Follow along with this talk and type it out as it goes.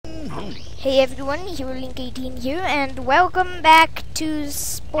Hey everyone, HeroLink18 here, and welcome back to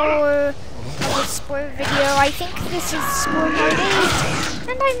Spore, another Spore video. I think this is Spore Part 8,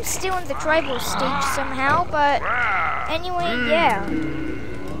 and I'm still in the tribal stage somehow, but anyway, yeah.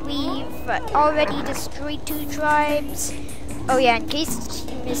 We've already destroyed 2 tribes. Oh yeah, in case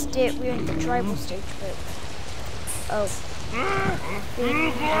you missed it, we're in the tribal stage, but...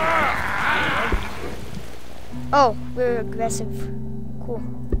 Oh, we're aggressive. Cool.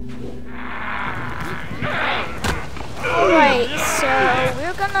 Alright, so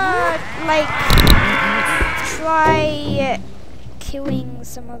we're gonna, like, try killing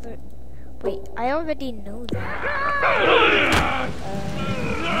some other... Wait, I already know that.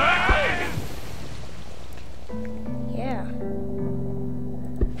 Yeah.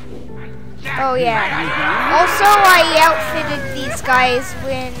 Oh, yeah. Also, I outfitted these guys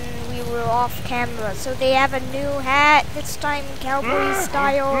when we were off camera, so they have a new hat, this time cowboy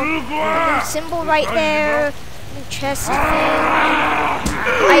style, a new symbol right there. Chest thing. I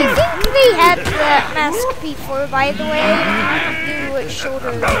think they had that mask before, by the way. New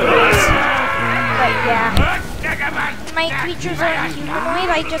shoulder blades. But yeah. My creatures are humanoid.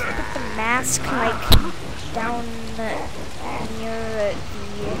 I just put the mask like down near the.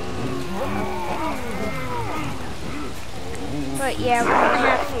 But yeah, we're gonna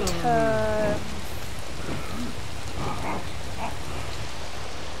have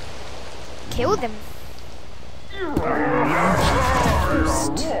to kill them.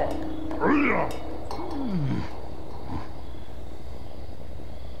 First.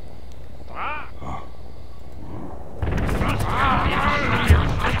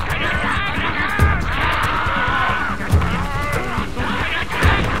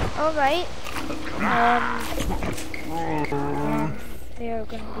 Alright. They're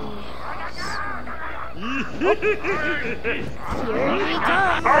gonna be... Here we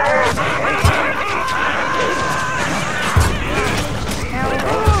come!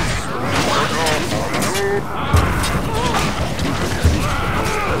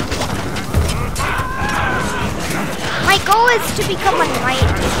 My goal is to become a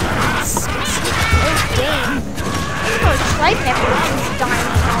knight. Oh dang. Our tribe member is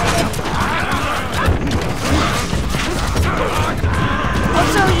dying already.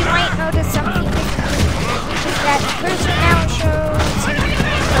 Also, you might notice something that the person now shows.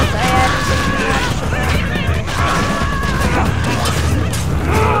 Because I had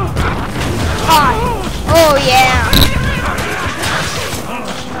oh yeah.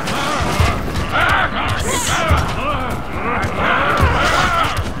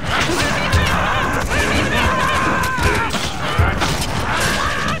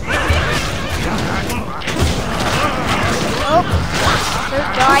 Oh,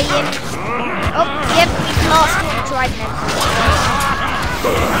 they're dying. Oh, yep, we've lost one tribe member.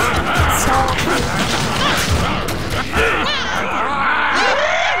 So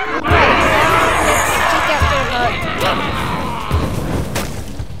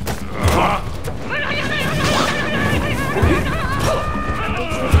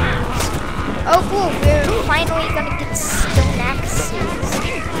oh cool, we're finally gonna get stone axes.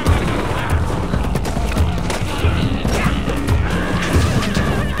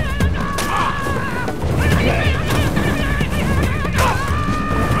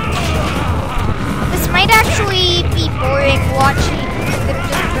 This might actually be boring watching them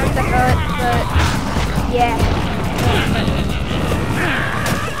just burn the hut, but yeah.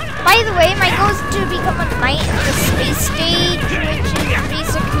 By the way, my goal is to become a knight in the space stage, which is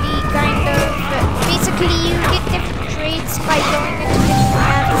basically kind of... Basically, you get different traits by going into different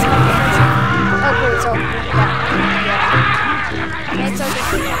paths. Oh, cool, so... Yeah. And it's also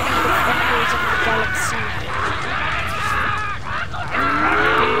different defenders of the galaxy.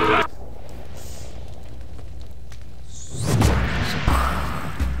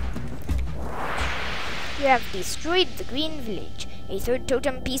 You have destroyed the Green Village. A 3rd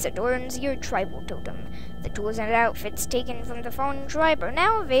totem piece adorns your tribal totem. The tools and outfits taken from the fallen tribe are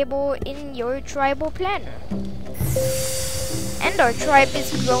now available in your tribal planner. And our tribe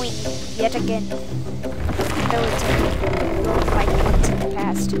is growing yet again. Though it's grown like once in the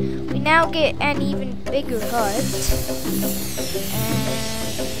past. We now get an even bigger hut.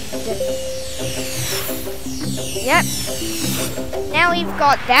 And... Yep. Now we've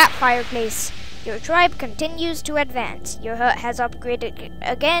got that fireplace. Your tribe continues to advance. Your hut has upgraded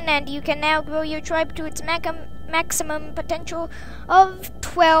again, and you can now grow your tribe to its maximum potential of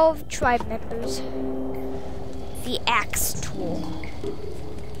 12 tribe members. The axe tool.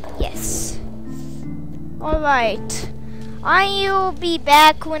 Yes. Alright. I'll be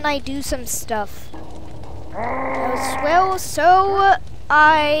back when I do some stuff. As well, so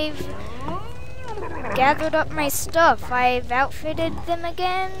I've gathered up my stuff. I've outfitted them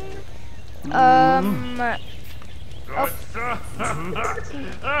again. Oh. Yep,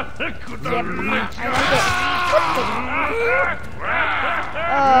 I like it. What the?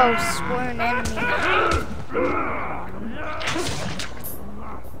 Oh, sworn enemy.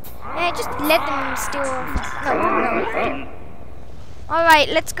 Yeah, just let them steal. No. Alright,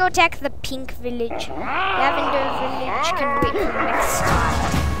 let's go attack the pink village. Lavender village can wait for next time.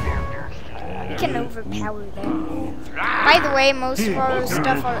 We can overpower them. By the way, most of our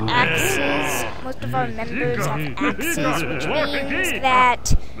stuff are axes. Most of our members have axes, which means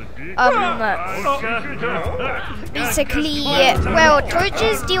that, basically, well,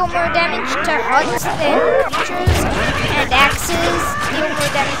 torches deal more damage to huts than creatures, and axes deal more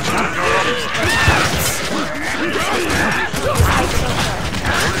damage to creatures than huts.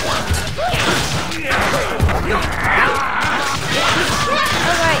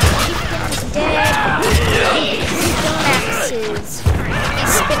 Alright, chieftain's dead. Stone axes. They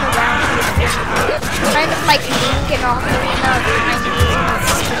spin around with them. Kind of like Link in Ocarina of Time.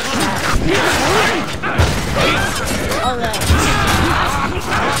 Alright.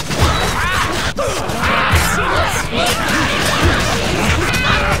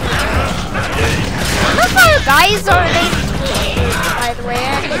 How far guys are they, by the way?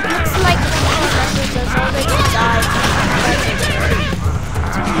 And it looks like one of our members has already died.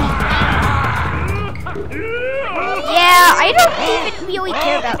 Yeah, I don't even really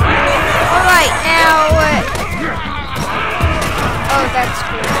care about that. Alright, now... oh, that's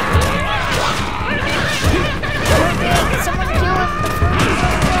cool. Okay, someone kill him before he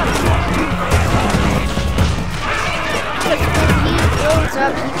grows up. Because when he grows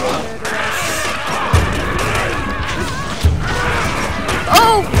up, he will murder us.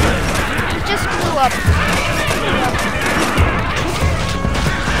 Oh! He just blew up.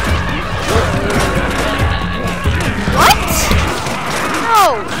 What? No,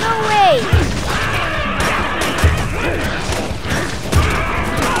 no way.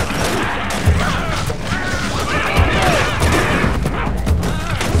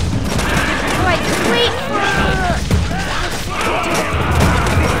 Alright, just wait for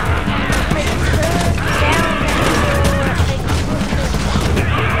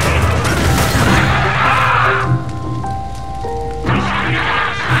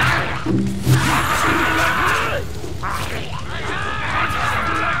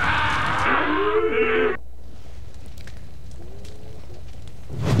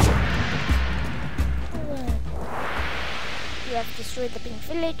destroyed the pink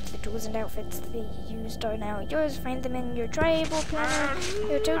village. The tools and outfits they used are now yours. Find them in your tribal planner.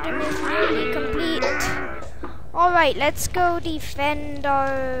 Your totem is nearly complete. Alright, let's go defend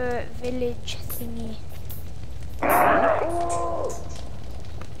our village thingy.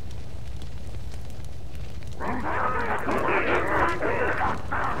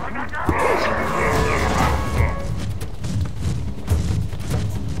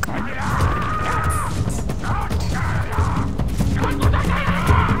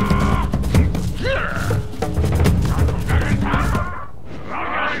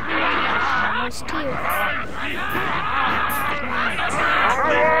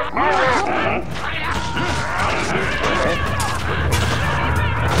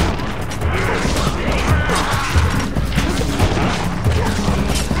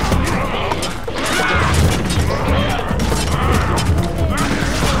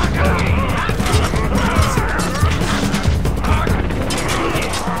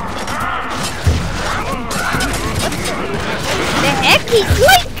 He's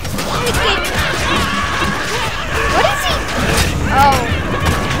like freaking. What is he? Oh.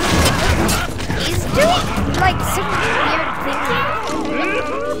 He's doing like some weird thing.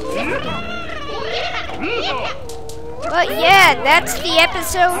 But yeah, that's the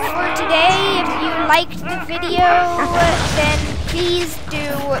episode for today. If you liked the video, then please do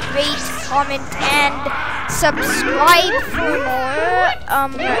rate, comment, and subscribe for more.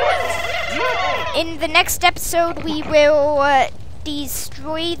 In the next episode, we will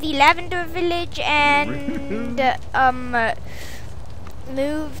destroy the Lavender Village and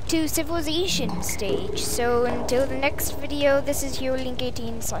move to Civilization stage. So until the next video, this is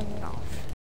HeroLink18 signing off.